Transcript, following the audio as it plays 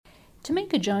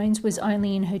Tameeka Jones was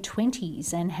only in her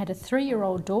 20s and had a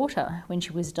 3-year-old daughter when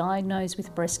she was diagnosed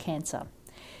with breast cancer.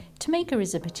 Tameeka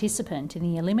is a participant in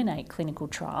the Eliminate clinical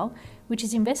trial, which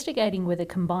is investigating whether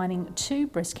combining 2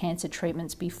 breast cancer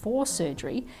treatments before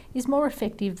surgery is more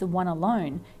effective than one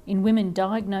alone in women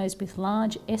diagnosed with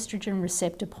large estrogen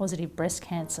receptor positive breast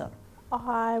cancer.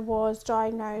 I was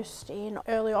diagnosed in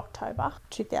early October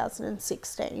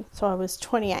 2016, so I was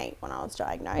 28 when I was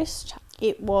diagnosed.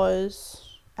 It was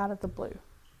out of the blue,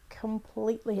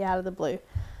 completely out of the blue.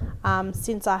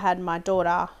 Since I had my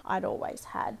daughter, I'd always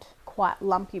had quite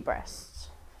lumpy breasts.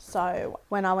 So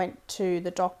when I went to the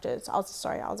doctors, I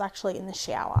was actually in the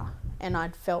shower and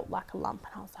I'd felt like a lump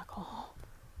and I was like, oh,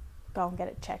 go and get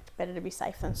it checked. Better to be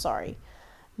safe than sorry.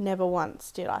 Never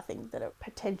once did I think that it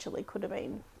potentially could have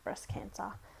been breast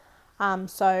cancer.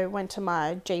 So went to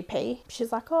my GP.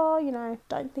 She's like, oh,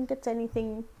 don't think it's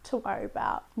anything to worry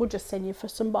about. We'll just send you for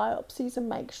some biopsies and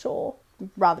make sure.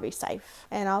 Rather be safe.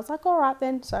 And I was like, all right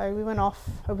then. So we went off.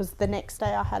 It was the next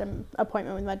day I had an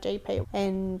appointment with my GP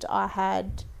and I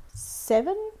had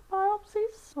 7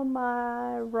 biopsies on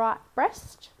my right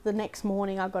breast. The next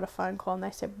morning I got a phone call and they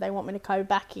said they want me to go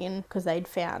back in because they'd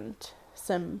found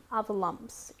some other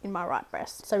lumps in my right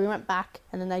breast. So we went back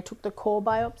and then they took the core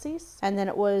biopsies and then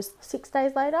it was 6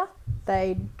 days later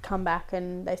they'd come back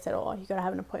and they said, oh, you got to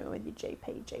have an appointment with your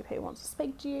GP. GP wants to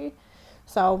speak to you.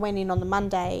 So I went in on the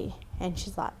Monday and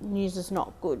she's like, news is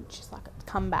not good. She's like, it's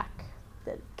come back,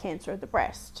 the cancer of the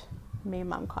breast. Me and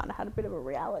Mum kind of had a bit of a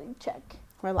reality check.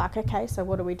 We're like, okay, so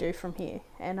what do we do from here?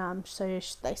 And so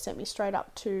they sent me straight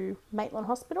up to Maitland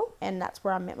Hospital and that's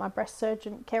where I met my breast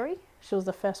surgeon, Kerry. She was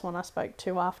the first one I spoke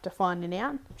to after finding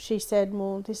out. She said,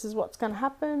 well, this is what's going to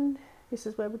happen. This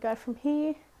is where we go from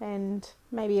here. And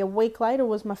maybe a week later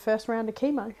was my first round of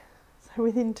chemo. So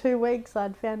within 2 weeks,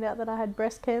 I'd found out that I had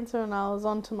breast cancer and I was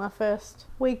on to my first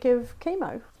week of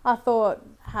chemo. I thought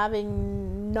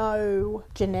having no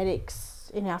genetics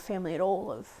in our family at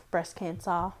all of breast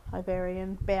cancer,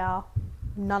 ovarian, bowel,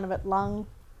 none of it lung.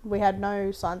 We had no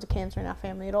signs of cancer in our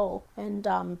family at all.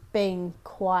 And being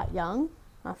quite young,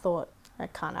 I thought,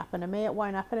 it can't happen to me, it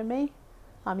won't happen to me.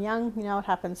 I'm young, it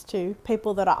happens to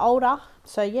people that are older.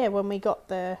 So yeah, when we got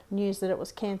the news that it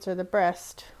was cancer of the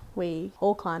breast, we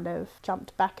all kind of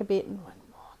jumped back a bit and went,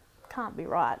 oh, can't be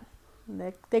right.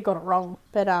 And they got it wrong.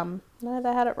 But no,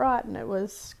 they had it right and it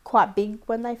was quite big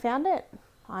when they found it.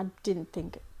 I didn't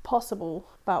think it possible.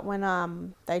 But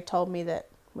when they told me that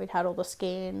we'd had all the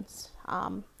scans,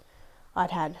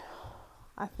 I'd had,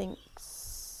 I think,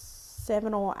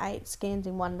 7 or 8 scans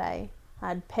in one day. I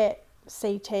had PET,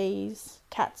 CTs,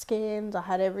 CAT scans, I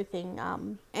had everything.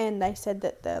 And they said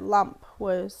that the lump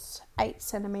was 8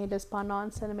 centimetres by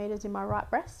 9 centimetres in my right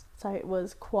breast. So it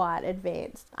was quite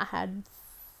advanced. I had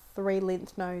 3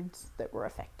 lymph nodes that were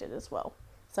affected as well.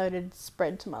 So it had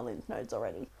spread to my lymph nodes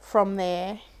already. From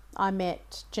there, I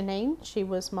met Janine. She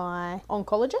was my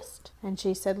oncologist and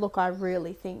she said, look, I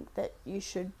really think that you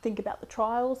should think about the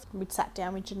trials. We'd sat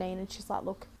down with Janine and she's like,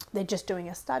 look, they're just doing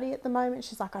a study at the moment.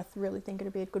 She's like, I really think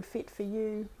it'd be a good fit for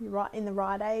you. You're right in the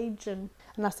right age. And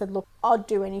I said, look, I'd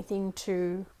do anything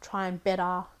to try and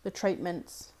better the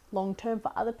treatments long term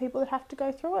for other people that have to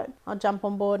go through it. I'll jump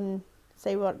on board and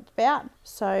see what it's about.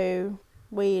 So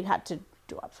we had to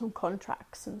do up some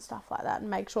contracts and stuff like that and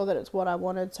make sure that it's what I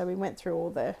wanted. So we went through all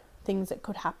the things that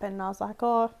could happen. I was like,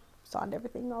 oh, signed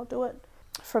everything, I'll do it.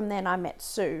 From then I met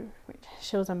Sue.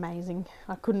 She was amazing.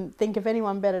 I couldn't think of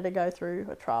anyone better to go through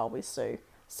a trial with Sue.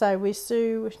 So with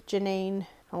Sue, with Janine,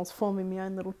 I was forming my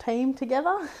own little team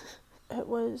together. It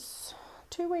was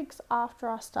 2 weeks after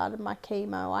I started my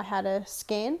chemo, I had a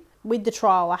scan. With the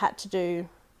trial, I had to do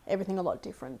everything a lot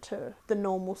different to the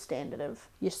normal standard of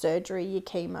your surgery, your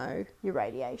chemo, your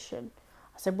radiation.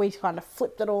 I said we kind of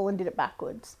flipped it all and did it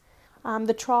backwards.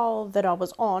 The trial that I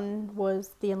was on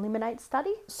was the Eliminate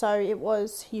study. So it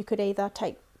was, you could either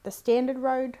take the standard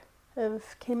road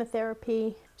of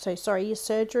chemotherapy, your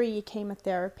surgery, your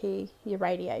chemotherapy, your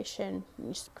radiation,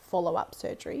 and your follow-up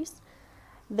surgeries.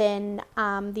 Then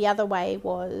the other way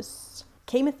was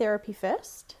chemotherapy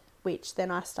first, which then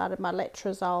I started my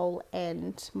letrozole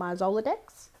and my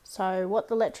Zoladex. So what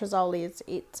the letrozole is,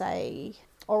 it's a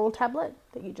oral tablet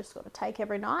that you just got to take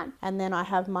every night. And then I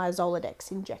have my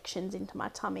Zoladex injections into my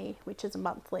tummy, which is a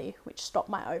monthly, which stop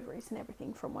my ovaries and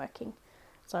everything from working.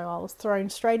 So I was thrown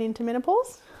straight into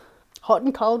menopause. Hot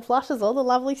and cold flushes, all the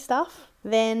lovely stuff.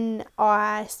 Then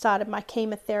I started my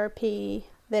chemotherapy.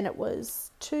 Then it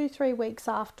was 2-3 weeks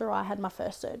after I had my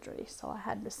first surgery. So I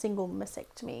had a single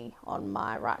mastectomy on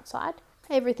my right side.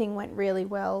 Everything went really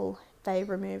well. They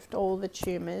removed all the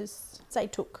tumours. They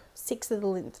took 6 of the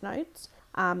lymph nodes.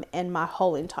 and my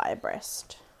whole entire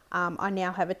breast. I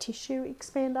now have a tissue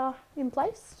expander in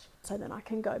place, so then I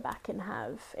can go back and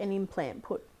have an implant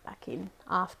put back in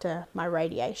after my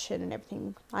radiation and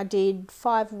everything. I did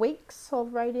 5 weeks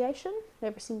of radiation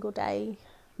every single day,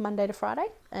 Monday to Friday,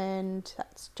 and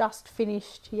that's just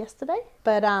finished yesterday.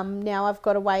 But now I've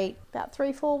got to wait about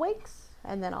 3-4 weeks,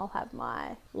 and then I'll have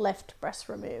my left breast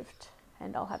removed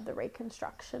and I'll have the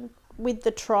reconstruction. With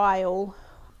the trial,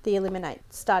 the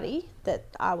Eliminate study that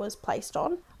I was placed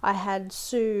on, I had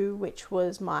Sue, which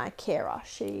was my carer.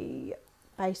 She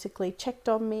basically checked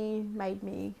on me, made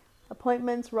me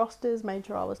appointments, rosters, made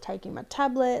sure I was taking my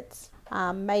tablets,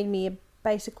 made me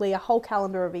basically a whole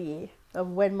calendar of a year of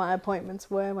when my appointments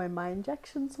were, when my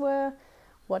injections were,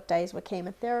 what days were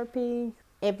chemotherapy,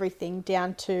 everything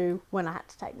down to when I had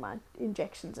to take my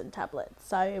injections and tablets.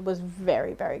 So it was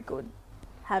very, very good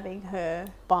having her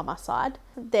by my side.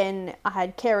 Then I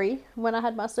had Kerry. When I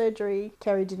had my surgery,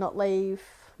 Kerry did not leave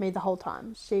me the whole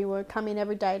time. She would come in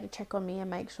every day to check on me and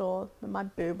make sure that my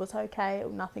boob was okay,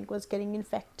 nothing was getting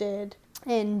infected.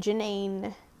 And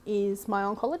Janine is my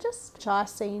oncologist. I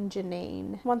seen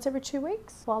Janine once every 2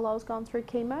 weeks while I was going through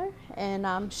chemo,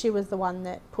 and she was the one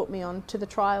that put me on to the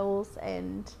trials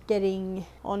and getting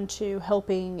onto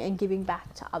helping and giving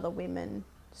back to other women.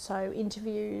 So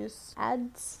interviews,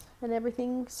 ads and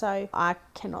everything. So I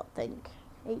cannot thank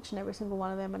each and every single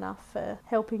one of them enough for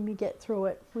helping me get through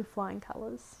it with flying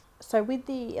colours. So with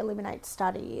the Eliminate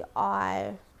study,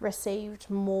 I received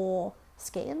more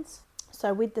scans.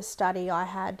 So with the study, I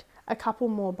had a couple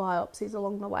more biopsies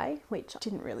along the way, which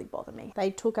didn't really bother me. They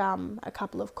took a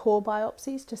couple of core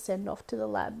biopsies to send off to the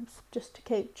labs just to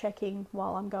keep checking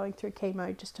while I'm going through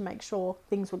chemo, just to make sure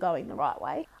things were going the right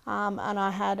way. And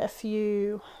I had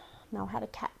I had a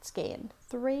CAT scan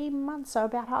 3 months, so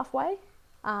about halfway.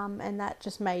 And that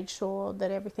just made sure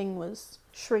that everything was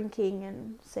shrinking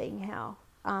and seeing how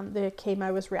the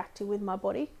chemo was reacting with my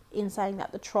body. In saying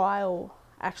that, the trial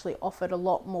actually offered a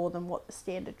lot more than what the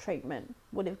standard treatment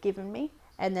would have given me,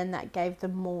 and then that gave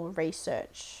them more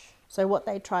research. So what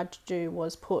they tried to do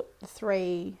was put the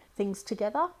 3 things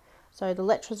together, so the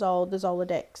letrozole, the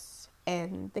Zoladex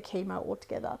and the chemo all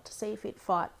together, to see if it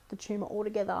fight the tumour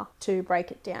altogether to break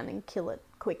it down and kill it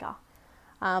quicker.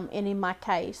 And in my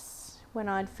case, when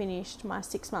I'd finished my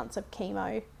 6 months of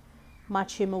chemo, my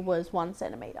tumour was 1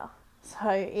 centimetre.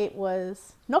 So it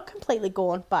was not completely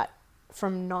gone, but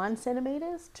from 9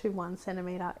 centimetres to 1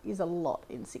 centimetre is a lot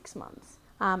in 6 months.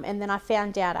 And then I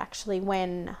found out actually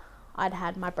when I'd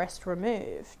had my breast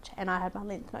removed and I had my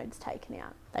lymph nodes taken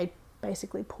out, they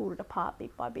basically pulled it apart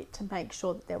bit by bit to make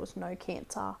sure that there was no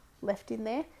cancer left in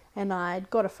there. And I'd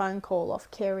got a phone call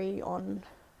off Kerry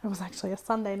it was actually a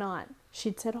Sunday night.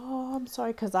 She'd said, "Oh, I'm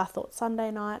sorry," because I thought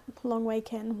Sunday night, long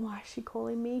weekend, why is she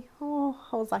calling me? Oh,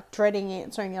 I was like dreading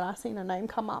answering it. I seen her name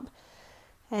come up.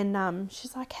 And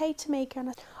she's like, "Hey, Tameeka,"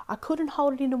 and I couldn't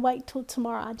hold it in and wait till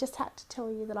tomorrow. I just had to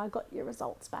tell you that I got your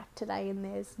results back today and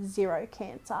there's 0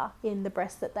 cancer in the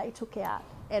breast that they took out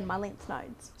and my lymph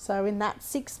nodes. So in that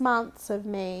 6 months of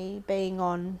me being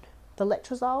on the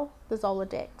letrozole, the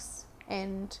Zoladex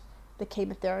and the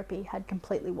chemotherapy had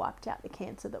completely wiped out the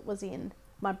cancer that was in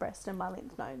my breast and my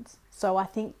lymph nodes. So I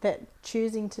think that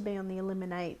choosing to be on the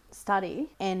Eliminate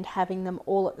study and having them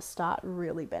all at the start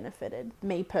really benefited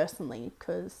me personally,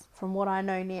 because from what I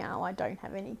know now, I don't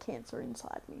have any cancer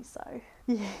inside me. So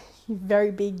yeah,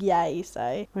 very big yay.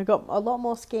 So we've got a lot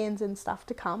more scans and stuff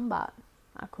to come, but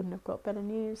I couldn't have got better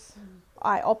news.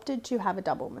 I opted to have a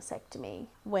double mastectomy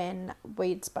when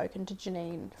we'd spoken to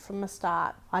Janine from the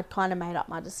start. I'd kind of made up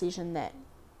my decision that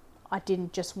I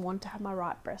didn't just want to have my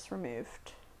right breast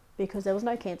removed because there was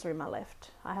no cancer in my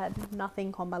left. I had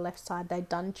nothing on my left side. They'd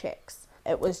done checks.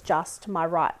 It was just my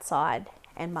right side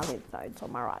and my lymph nodes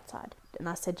on my right side. And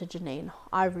I said to Janine,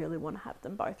 I really want to have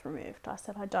them both removed. I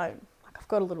said, I've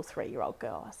got a little 3-year-old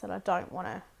girl. I said, I don't want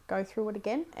to go through it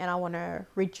again, and I want to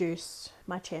reduce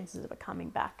my chances of it coming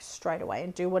back straight away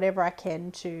and do whatever I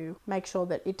can to make sure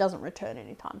that it doesn't return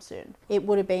anytime soon. It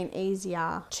would have been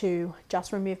easier to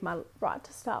just remove my right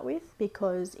to start with,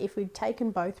 because if we'd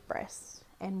taken both breasts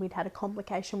and we'd had a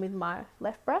complication with my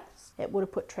left breast, it would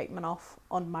have put treatment off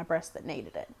on my breast that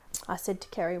needed it. I said to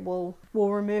Kerry, we'll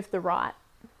remove the right,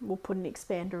 we'll put an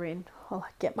expander in, I'll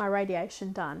get my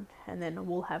radiation done, and then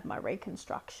we'll have my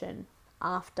reconstruction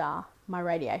after my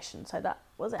radiation. So that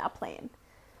was our plan.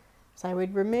 So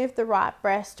we'd remove the right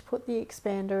breast, put the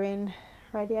expander in,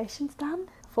 radiation's done,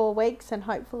 4 weeks, and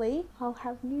hopefully I'll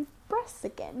have new breasts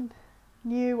again.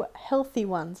 New healthy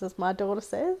ones, as my daughter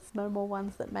says. No more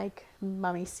ones that make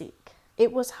mummy sick.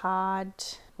 It was hard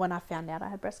when I found out I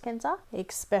had breast cancer,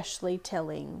 especially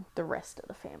telling the rest of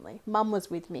the family. Mum was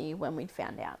with me when we'd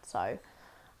found out, so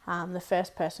the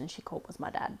first person she called was my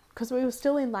dad, because we were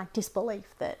still in like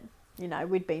disbelief that, you know,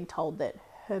 we'd been told that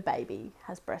her baby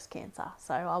has breast cancer.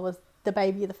 So I was the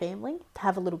baby of the family. To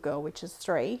have a little girl, which is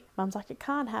 3, Mum's like, it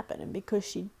can't happen. And because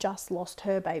she just lost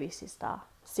her baby sister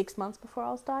 6 months before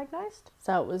I was diagnosed,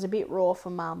 so it was a bit raw for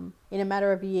Mum. In a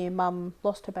matter of a year, Mum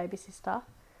lost her baby sister,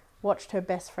 watched her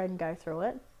best friend go through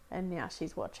it, and now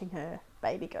she's watching her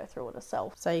baby go through it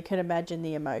herself. So you can imagine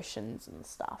the emotions and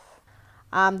stuff.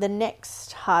 The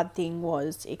next hard thing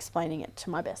was explaining it to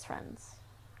my best friends.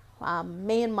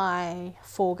 Me and my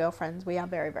 4 girlfriends, we are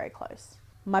very, very close.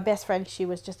 My best friend, she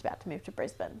was just about to move to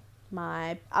Brisbane.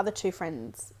 My other 2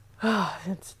 friends,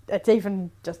 it's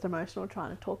even just emotional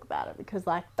trying to talk about it, because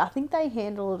like I think they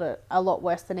handled it a lot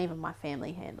worse than even my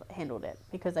family handled it,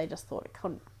 because they just thought it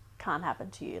can't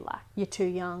happen to you. Like, you're too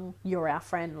young, you're our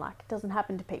friend. Like, it doesn't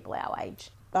happen to people our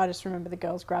age. I just remember the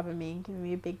girls grabbing me and giving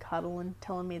me a big cuddle and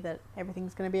telling me that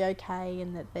everything's going to be okay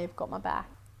and that they've got my back.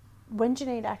 When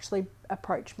Janine actually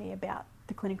approached me about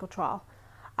the clinical trial,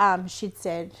 she'd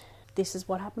said, this is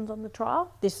what happens on the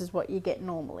trial, this is what you get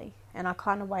normally. And I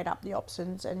kind of weighed up the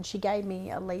options, and she gave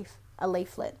me a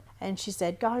leaflet, and she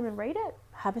said, go home and read it,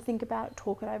 have a think about it,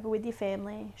 talk it over with your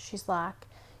family. She's like,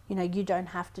 you know, you don't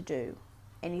have to do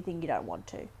anything you don't want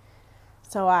to.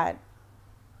 So I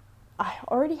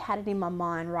already had it in my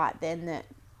mind right then that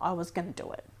I was going to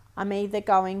do it. I'm either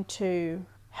going to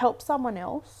help someone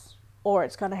else, or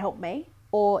it's going to help me,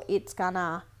 or it's going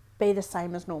to be the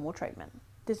same as normal treatment.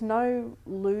 There's no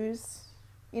lose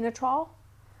in a trial.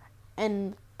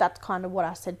 And that's kind of what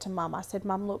I said to Mum. I said,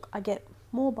 Mum, look, I get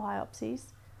more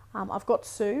biopsies. I've got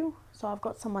Sue, so I've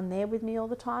got someone there with me all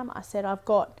the time. I said, I've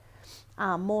got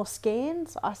more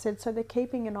scans. I said, so they're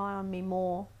keeping an eye on me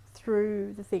more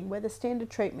through the thing, where the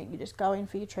standard treatment, you just go in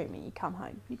for your treatment, you come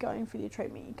home. You go in for your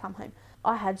treatment, you come home.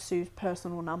 I had Sue's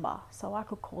personal number, so I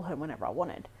could call her whenever I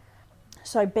wanted.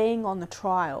 So being on the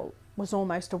trial was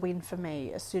almost a win for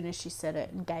me as soon as she said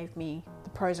it and gave me the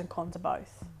pros and cons of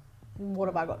both. What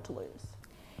have I got to lose?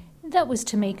 That was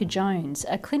Tameeka Jones,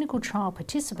 a clinical trial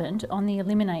participant on the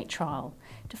Eliminate trial.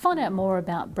 To find out more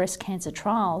about breast cancer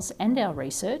trials and our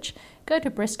research, go to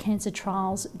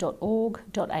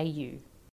breastcancertrials.org.au.